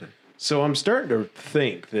on Sunday. So I'm starting to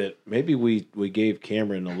think that maybe we gave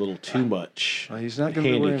Cameron a little too much He's not going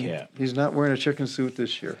to be wearing. handicap. He's not wearing a chicken suit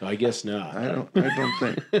this year. I guess not. I don't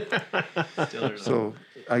think. So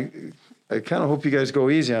I kind of hope you guys go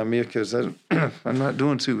easy on me because I'm not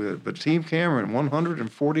doing too good. But Team Cameron,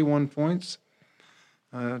 141 points.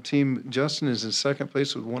 Team Justin is in second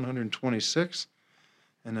place with 126,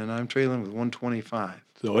 and then I'm trailing with 125.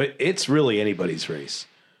 So it's really anybody's race.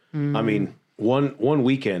 I mean, one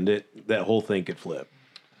weekend that whole thing could flip.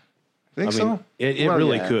 Think so? It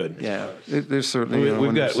really yeah. could. Yeah, there's certainly.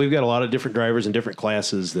 We've got a lot of different drivers in different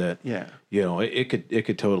classes that it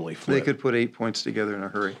could totally flip. They could put 8 points together in a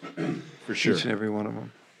hurry. For sure. Each and every one of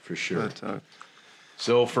them. For sure. But,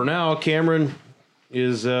 so for now, Cameron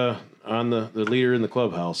is on the leader in the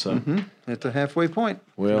clubhouse. Huh? at the halfway point.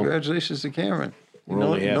 Well, congratulations to Cameron. He we're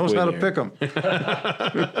only knows how to halfway pick them.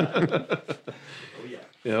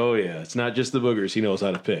 Oh yeah, it's not just the boogers. He knows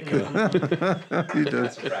how to pick. Huh? He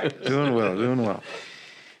does. Doing well.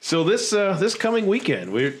 So this coming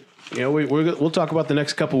weekend, we'll talk about the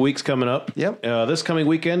next couple weeks coming up. Yep. This coming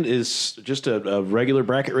weekend is just a regular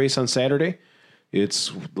bracket race on Saturday.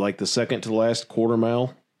 It's like the second to the last quarter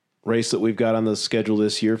mile race that we've got on the schedule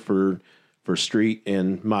this year for street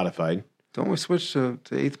and modified. Don't we switch to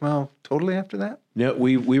 8th mile totally after that? No,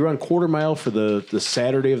 we run quarter mile for the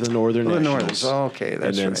Saturday of the Northern The Nationals. Northerners. Oh, okay, that's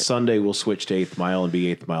and then right. Sunday we'll switch to 8th mile and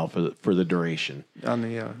be 8th mile for the duration. On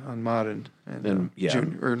Modern and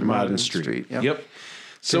Modern Street. Yep.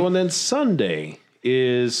 So and then Sunday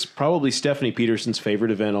is probably Stephanie Peterson's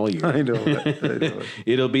favorite event all year. I know it.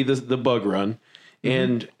 It'll be the bug run,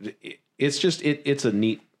 and it's just it's a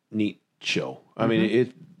neat show. I mean,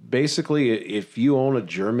 it basically, if you own a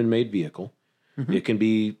German-made vehicle, it can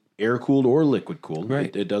be air-cooled or liquid-cooled.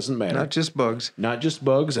 Right. It doesn't matter. Not just bugs.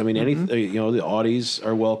 I mean, anything. The Audis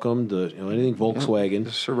are welcome. Anything Volkswagen,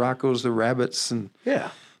 The Sirocco's, the rabbits, and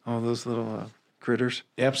all those little critters.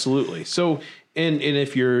 Absolutely. So, and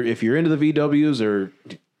if you're into the VWs or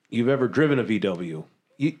you've ever driven a VW,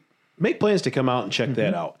 you make plans to come out and check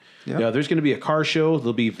that out. Yep. There's going to be a car show.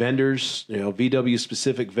 There'll be vendors. VW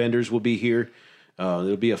specific vendors will be here.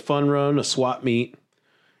 There'll be a fun run, a swap meet.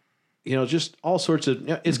 Just all sorts of.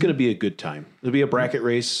 It's going to be a good time. There'll be a bracket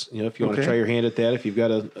race. If you want to try your hand at that, if you've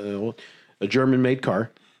got a German-made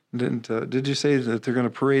car. Did you say that they're going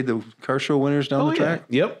to parade the car show winners down the track?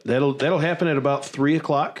 Yep, that'll happen at about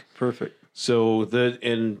 3:00. Perfect. So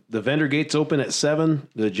the vendor gates open at 7.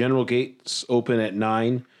 The general gates open at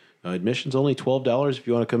 9. Admission's only $12 if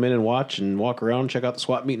you want to come in and watch and walk around, check out the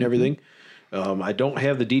swap meet and everything. I don't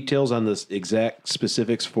have the details on the exact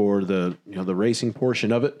specifics for the racing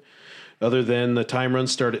portion of it, other than the time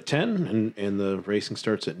runs start at 10 and the racing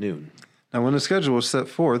starts at noon. Now, when the schedule was set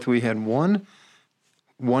forth, we had one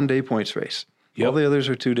day points race. Yep. All the others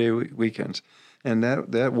are 2-day weekends. And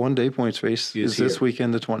that 1 day points race is this here.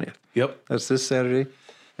 weekend, the 20th. Yep. That's this Saturday.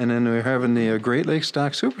 And then we're having the Great Lakes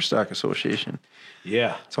Stock Superstock Association.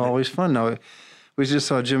 Yeah. It's always fun. Now, we just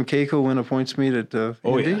saw Jim Keiko win a points meet at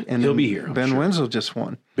Indy. Yeah. And He'll be here, I'm Ben sure. Wenzel just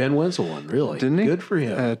won. Ben Wenzel won, really. Didn't he? Good for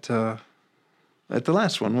him. At at the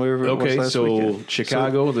last one. Wherever it was Okay, last so weekend.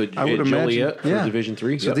 Chicago, I would Joliet for yeah. Division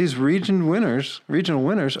 3. So these regional winners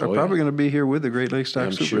are Oh, probably going to be here with the Great Lakes Stock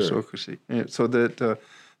I'm Super sure. Soaker. So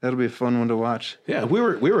that'll be a fun one to watch. Yeah, we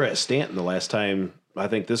were at Stanton the last time I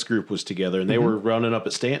think this group was together, and they were rounding up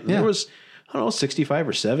at Stanton. Yeah. There was, I don't know, 65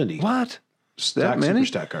 or 70. What? Stock That many? Super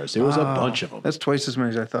Stock cars. There was a bunch of them. That's twice as many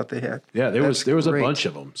as I thought they had. Yeah, there was a great. bunch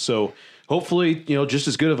of them. So hopefully, just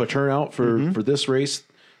as good of a turnout for this race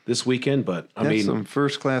this weekend. But I That's mean, some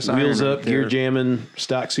first class wheels iron up, right gear there. jamming,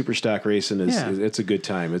 super stock racing Yeah. it's a good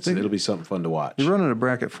time. It'll be something fun to watch. You're running a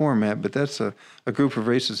bracket format, but that's a group of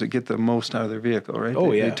races that get the most out of their vehicle, right?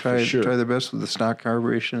 Oh, they yeah, try for sure. try their best with the stock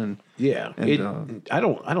carburation and Yeah, And, I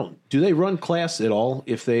don't. Do they run class at all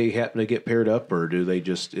if they happen to get paired up, or do they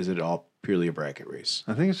just? Is it all purely a bracket race?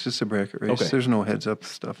 I think it's just a bracket race. Okay. There's no heads up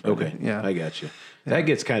stuff. Really. Okay, Yeah. I got you. That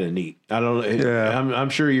gets kind of neat. I don't know. Yeah. I'm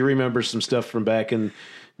sure you remember some stuff from back in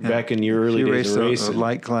your early You days race of a racing.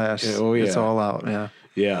 light class. Yeah, oh, It's yeah. all out. Yeah.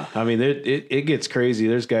 Yeah, I mean it gets crazy.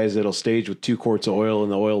 There's guys that'll stage with 2 quarts of oil in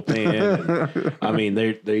the oil pan. And, I mean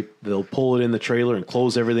they'll pull it in the trailer and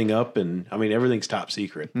close everything up, and I mean everything's top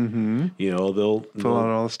secret. Mm-hmm. They'll Fill out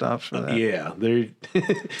all the stops for that. Yeah,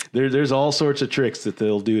 there's all sorts of tricks that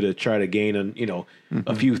they'll do to try to gain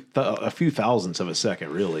a few thousandths of a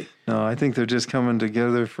second, really. No, I think they're just coming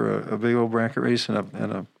together for a big old bracket race and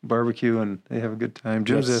a barbecue, and they have a good time.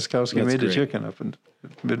 Jim Zaskowski that's made the great. chicken up in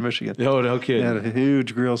mid-Michigan. No They kidding. had a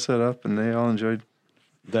huge grill set up, and they all enjoyed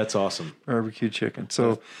That's awesome. barbecue chicken.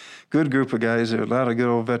 So, good group of guys. There are a lot of good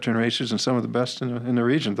old veteran racers and some of the best in the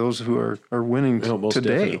region. Those who are winning Oh, most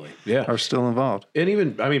today definitely. Yeah. are still involved. And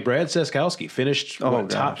even Brad Saskowski finished top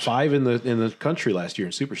gosh. 5 in the country last year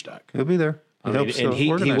in Superstock. He'll be there. And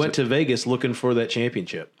he went to Vegas looking for that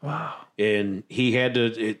championship. Wow! And he had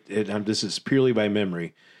to. This is purely by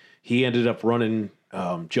memory. He ended up running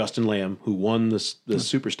Justin Lamb, who won the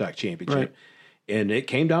Superstock championship, Right. and it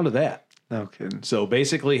came down to that. No kidding. So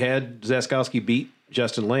basically, had Zaskowski beat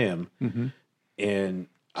Justin Lamb, Mm-hmm. and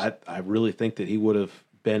I really think that he would have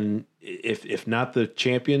been, if not the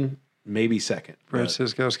champion, maybe second. Brad But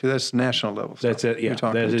Siskowski, that's national level. Stuff. That's it, yeah. You're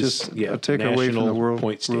talking That is, just yeah, a tick away from the national world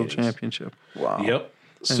point standings. championship. Wow. Yep.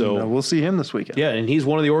 And, So we'll see him this weekend. yeah, and he's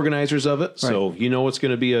one of the organizers of it. So it's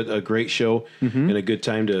going to be a great show and a good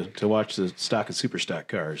time to watch the stock and super stock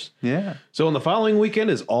cars. Yeah. So in the following weekend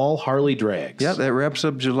is all Harley drags. Yeah, that wraps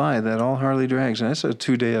up July, that all Harley drags. And that's a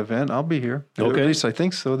 2-day event. I'll be here. Okay. At least I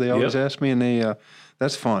think so. They always Yep. ask me, and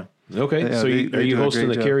that's fun. Okay. Yeah, So they are you do a hosting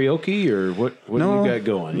the great job. karaoke or what do you got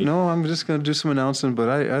going? No, I'm just going to do some announcing, but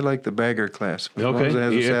I like the bagger class. As long Okay, as it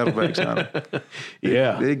has the yeah. saddlebags on it.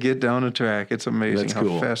 Yeah. They get down the track. It's amazing That's how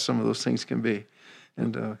cool. fast some of those things can be.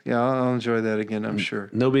 And I'll enjoy that again, I'm sure.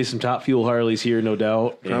 There'll be some top fuel Harleys here, no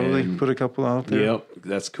doubt. Probably And- put a couple out there. Yep,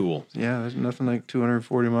 that's cool. Yeah, there's nothing like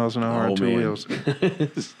 240 miles an hour Oh, on 2 man. wheels.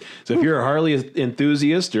 So if you're a Harley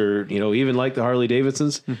enthusiast or, even like the Harley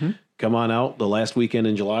Davidsons, Mm-hmm. come on out the last weekend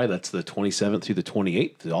in July. That's the 27th through the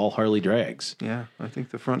 28th. All Harley drags. Yeah, I think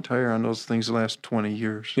the front tire on those things last 20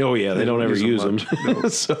 years. Oh yeah, they don't ever use them.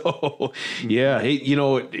 much. So yeah, hey,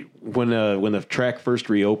 when the track first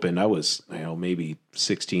reopened, I was maybe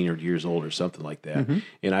 16 years old or something like that, Mm-hmm.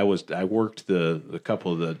 and I worked the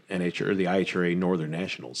couple of the NHRA or the IHRA Northern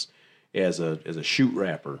Nationals as a shoot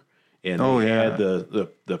rapper, and they had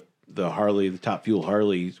the Harley, the Top Fuel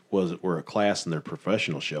Harleys were a class in their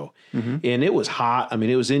professional show. Mm-hmm. And it was hot. I mean,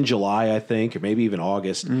 it was in July, I think, or maybe even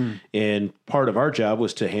August. And part of our job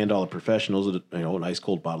was to hand all the professionals a nice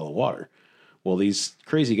cold bottle of water. Well, these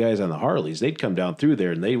crazy guys on the Harleys, they'd come down through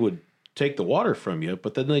there and they would take the water from you,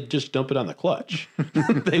 but then they'd just dump it on the clutch.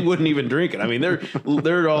 They wouldn't even drink it. I mean,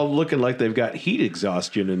 they're all looking like they've got heat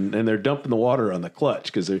exhaustion and they're dumping the water on the clutch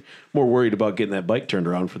because they're more worried about getting that bike turned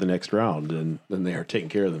around for the next round than they are taking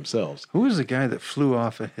care of themselves. Who was the guy that flew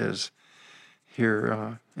off of his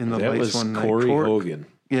here in the That lights was one night? Corey Hogan.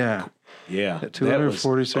 Yeah, Yeah, at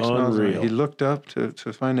 246 that was miles an hour. unreal. He looked up to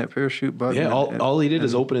find that parachute button. Yeah, and- all he did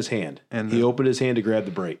is open his hand. and He the- opened his hand to grab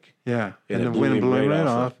the brake. Yeah, And and it the blew wind him blew him right right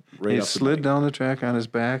off off. right He off the slid bike. down the track on his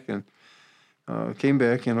back and came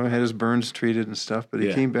back. Had his burns treated and stuff. But he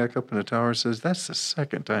Yeah. came back up in the tower and says, "That's the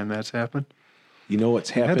second time that's happened." You know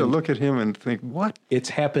what's I had to happened? look at him and think, "What? It's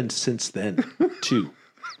happened since then, too.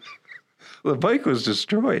 The bike was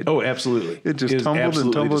destroyed. Oh, absolutely. It just was tumbled and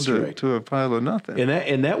absolutely tumbled destroyed. to a pile of nothing."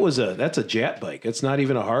 And that's a Jet bike. It's not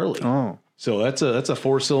even a Harley. Oh. So that's a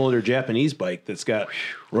 4-cylinder Japanese bike that's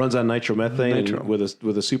runs on nitromethane and with a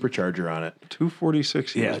supercharger on it.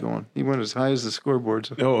 246 he was going. He went as high as the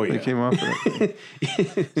scoreboards. Oh, yeah. They came off of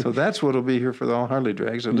it. So that's what'll be here for the all Harley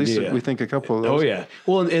drags. At least we think a couple of those. Oh, yeah.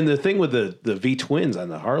 Well, and the thing with the V-twins on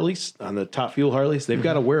the Harleys, on the Top Fuel Harleys, they've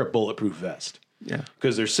got to wear a bulletproof vest. Yeah.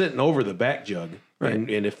 Because they're sitting over the back jug. Right.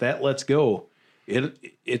 And if that lets go,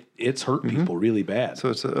 it's hurt people really bad. So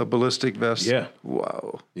it's a ballistic vest. Yeah.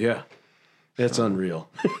 Wow. Yeah. That's unreal.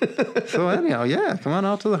 So anyhow, come on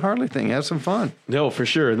out to the Harley thing. Have some fun. No, for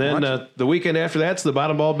sure. And then the weekend after that's the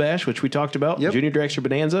Bottom Ball Bash, which we talked about. Yep. Junior Dragster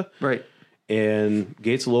Bonanza. Right. And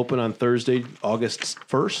gates will open on Thursday, August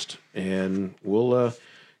 1st. And we'll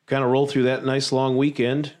kind of roll through that nice long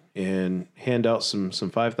weekend and hand out some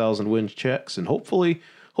 5,000 win checks. And hopefully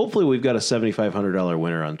we've got a $7,500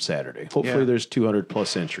 winner on Saturday. Hopefully there's 200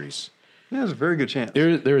 plus entries. Yeah, there's a very good chance.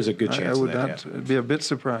 There is a good chance. I would not be a bit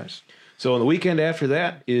surprised. So on the weekend after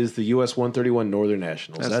that is the US 131 Northern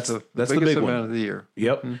Nationals. That's the biggest big event one of the year.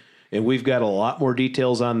 Yep. Mm-hmm. And we've got a lot more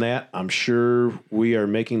details on that. I'm sure we are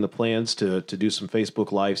making the plans to do some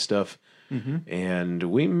Facebook Live stuff. Mm-hmm. And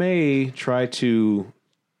we may try to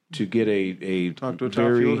get a talk to a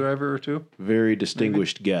top fuel driver or two. Very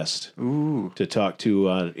distinguished guest. Ooh. To talk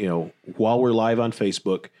to while we're live on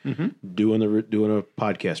Facebook doing a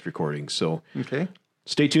podcast recording. So okay.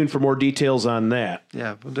 Stay tuned for more details on that.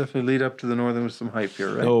 Yeah, we'll definitely lead up to the Northern with some hype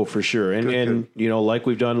here, right? Oh, for sure. And good. Like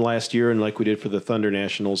we've done last year and like we did for the Thunder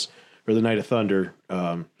Nationals or the Night of Thunder,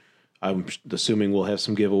 I'm assuming we'll have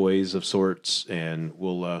some giveaways of sorts, and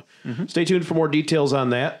we'll stay tuned for more details on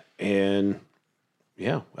that. And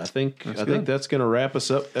I think that's going to wrap us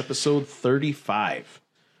up episode 35.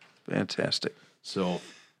 Fantastic. So,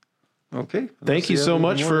 okay. Thank you so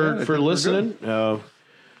much for listening.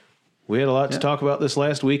 We had a lot to talk about this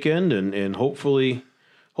last weekend, and hopefully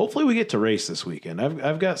we get to race this weekend.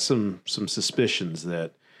 I've got some suspicions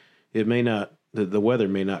that it may not, the weather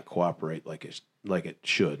may not cooperate like it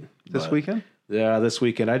should. This weekend? Yeah, this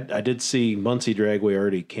weekend. I did see Muncie Dragway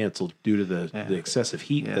already canceled due to the excessive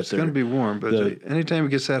heat. Yeah, it's going to be warm, but anytime it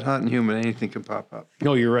gets that hot and humid, anything can pop up.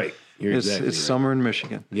 No, you're right. It's right. summer in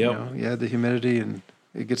Michigan. Yep. You add the humidity, and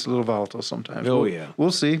it gets a little volatile sometimes. Oh,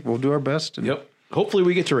 We'll see. We'll do our best. Yep. Hopefully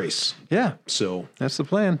we get to race. Yeah. So that's the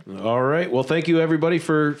plan. All right. Well, thank you everybody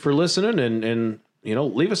for listening, and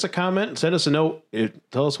leave us a comment and send us a note.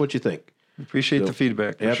 Tell us what you think. Appreciate the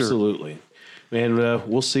feedback. Absolutely. Sure. And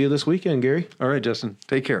we'll see you this weekend, Gary. All right, Justin.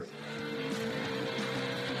 Take care.